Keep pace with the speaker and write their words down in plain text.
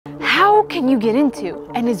How can you get into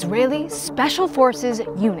an Israeli Special Forces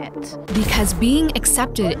unit? Because being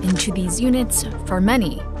accepted into these units, for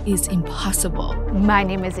many, is impossible. My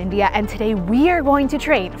name is India, and today we are going to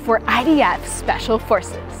train for IDF Special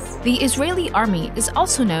Forces. The Israeli Army is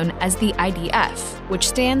also known as the IDF, which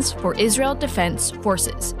stands for Israel Defense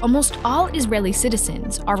Forces. Almost all Israeli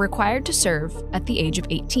citizens are required to serve at the age of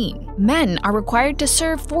 18. Men are required to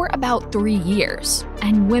serve for about 3 years,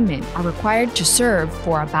 and women are required to serve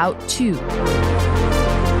for about 2.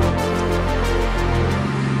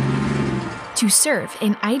 To serve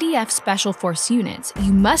in IDF Special Force units,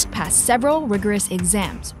 you must pass several rigorous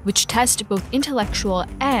exams, which test both intellectual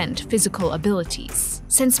and physical abilities.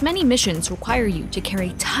 Since many missions require you to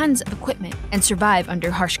carry tons of equipment and survive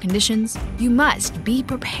under harsh conditions, you must be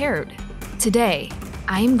prepared. Today,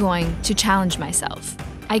 I am going to challenge myself.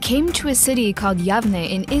 I came to a city called Yavne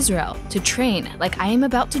in Israel to train like I am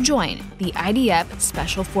about to join the IDF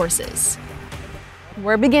Special Forces.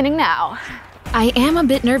 We're beginning now. I am a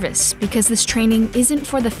bit nervous because this training isn't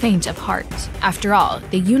for the faint of heart. After all,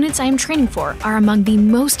 the units I am training for are among the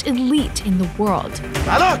most elite in the world.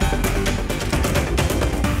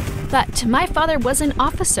 But my father was an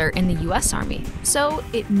officer in the US Army, so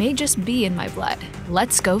it may just be in my blood.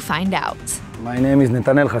 Let's go find out. My name is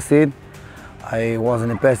Netanel Hasid. I was in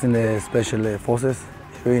the past in the Special Forces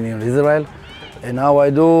here in Israel, and now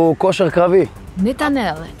I do kosher kravi.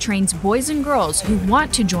 Netanel trains boys and girls who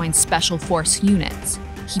want to join Special Force units.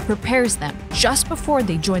 He prepares them just before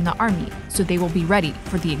they join the army, so they will be ready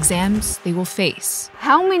for the exams they will face.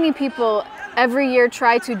 How many people every year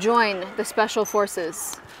try to join the Special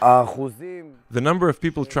Forces? The number of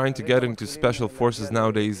people trying to get into Special Forces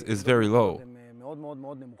nowadays is very low.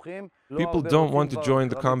 People don't want to join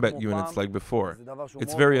the combat units like before.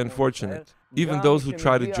 It's very unfortunate. Even those who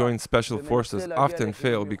try to join Special Forces often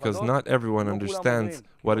fail because not everyone understands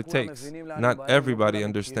what it takes. Not everybody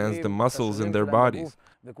understands the muscles in their bodies.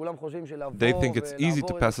 They think it's easy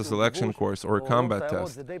to pass a selection course or a combat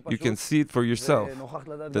test. You can see it for yourself,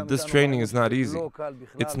 that this training is not easy.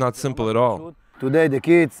 It's not simple at all. Today the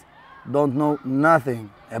kids don't know nothing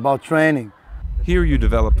about training. Here you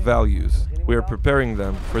develop values. We are preparing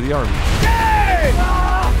them for the army.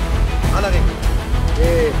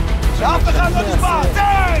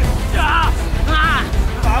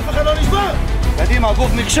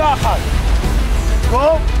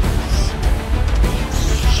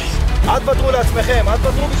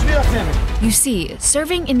 You see,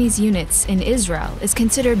 serving in these units in Israel is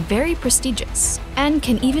considered very prestigious and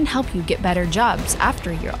can even help you get better jobs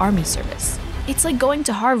after your army service. It's like going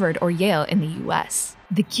to Harvard or Yale in the US.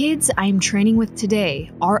 The kids I am training with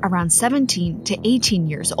today are around 17 to 18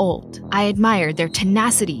 years old. I admire their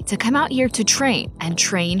tenacity to come out here to train and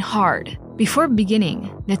train hard. Before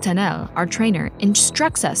beginning, Netanel, our trainer,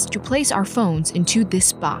 instructs us to place our phones into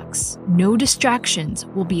this box. No distractions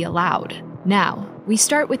will be allowed. Now, we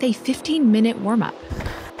start with a 15-minute warm-up.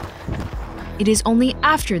 It is only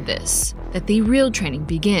after this that the real training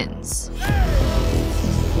begins.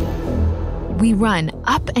 We run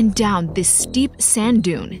up and down this steep sand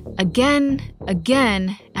dune again,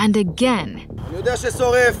 and again.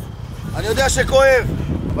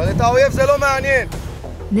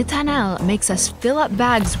 Netanel makes us fill up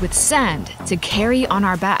bags with sand to carry on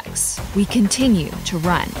our backs. We continue to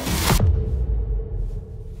run.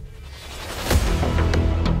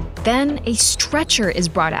 Then a stretcher is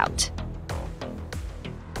brought out.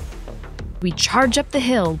 We charge up the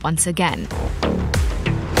hill once again.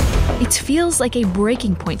 It feels like a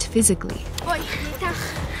breaking point physically. I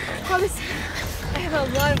have a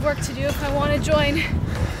lot of work to do if I want to join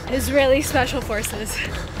Israeli Special Forces.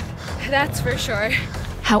 That's for sure.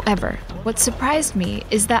 However, what surprised me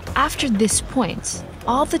is that after this point,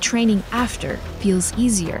 all the training after feels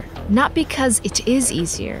easier. Not because it is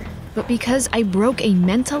easier, but because I broke a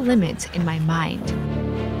mental limit in my mind.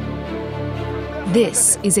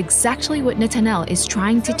 This is exactly what Netanel is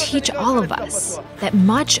trying to teach all of us, that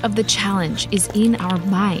much of the challenge is in our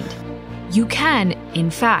mind. You can,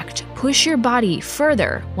 in fact, push your body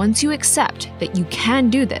further once you accept that you can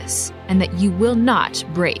do this and that you will not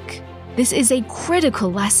break. This is a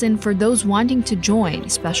critical lesson for those wanting to join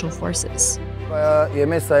Special Forces.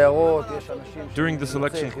 During the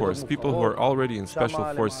selection course, people who are already in Special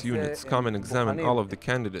Force units come and examine all of the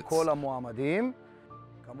candidates.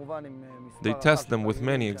 They test them with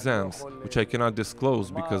many exams, which I cannot disclose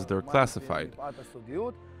because they're classified.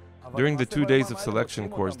 During the 2 days of selection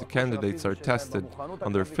course, the candidates are tested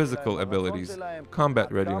on their physical abilities,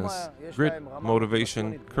 combat readiness, grit,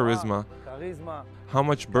 motivation, charisma, how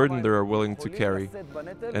much burden they are willing to carry,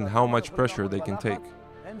 and how much pressure they can take.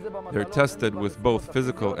 They're tested with both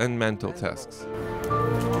physical and mental tests.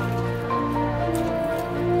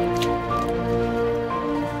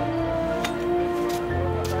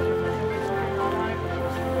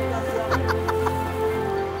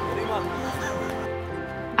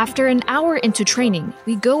 After an hour into training,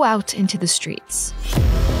 we go out into the streets.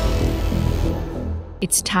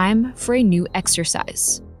 It's time for a new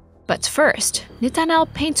exercise. But first,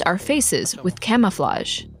 Netanel paints our faces with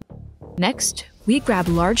camouflage. Next, we grab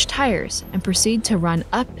large tires and proceed to run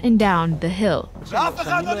up and down the hill.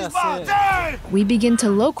 We begin to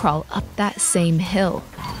low crawl up that same hill.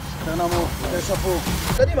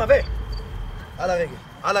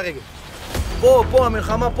 פה,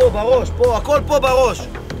 המלחמה פה, בראש, פה, הכל פה בראש.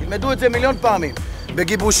 תלמדו את זה מיליון פעמים.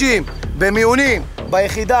 בגיבושים, במיונים,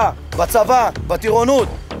 ביחידה, בצבא, בטירונות,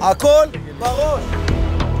 הכל בראש.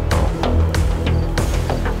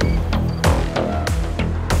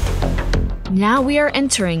 Now we are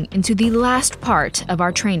entering into the last part of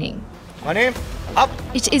our training. Up.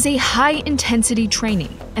 It is a high-intensity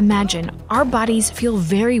training. Imagine, our bodies feel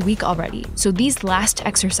very weak already, so these last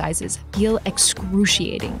exercises feel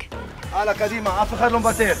excruciating.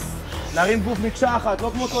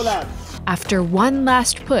 After one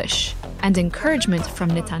last push and encouragement from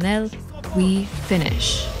Netanel, we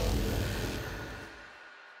finish.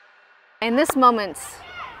 In this moment,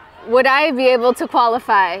 would I be able to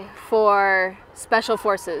qualify for Special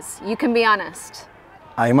Forces? You can be honest.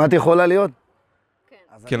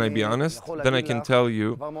 Can I be honest? Then I can tell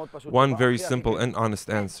you one very simple and honest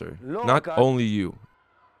answer. Not only you.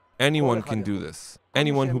 Anyone can do this.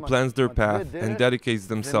 Anyone who plans their path and dedicates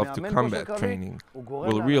themselves to combat training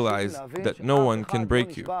will realize that no one can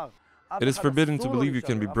break you. It is forbidden to believe you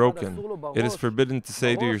can be broken. It is forbidden to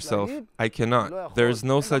say to yourself, I cannot. There is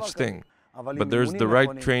no such thing. But there's the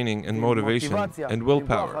right training and motivation and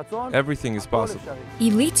willpower. Everything is possible.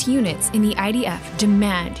 Elite units in the IDF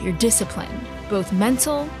demand your discipline, both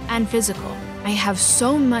mental and physical. I have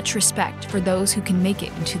so much respect for those who can make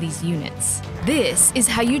it into these units. This is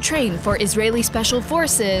how you train for Israeli Special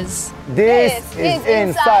Forces. This is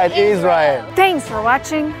Inside Israel. Thanks for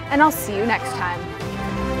watching, and I'll see you next time.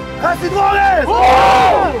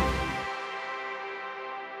 Whoa!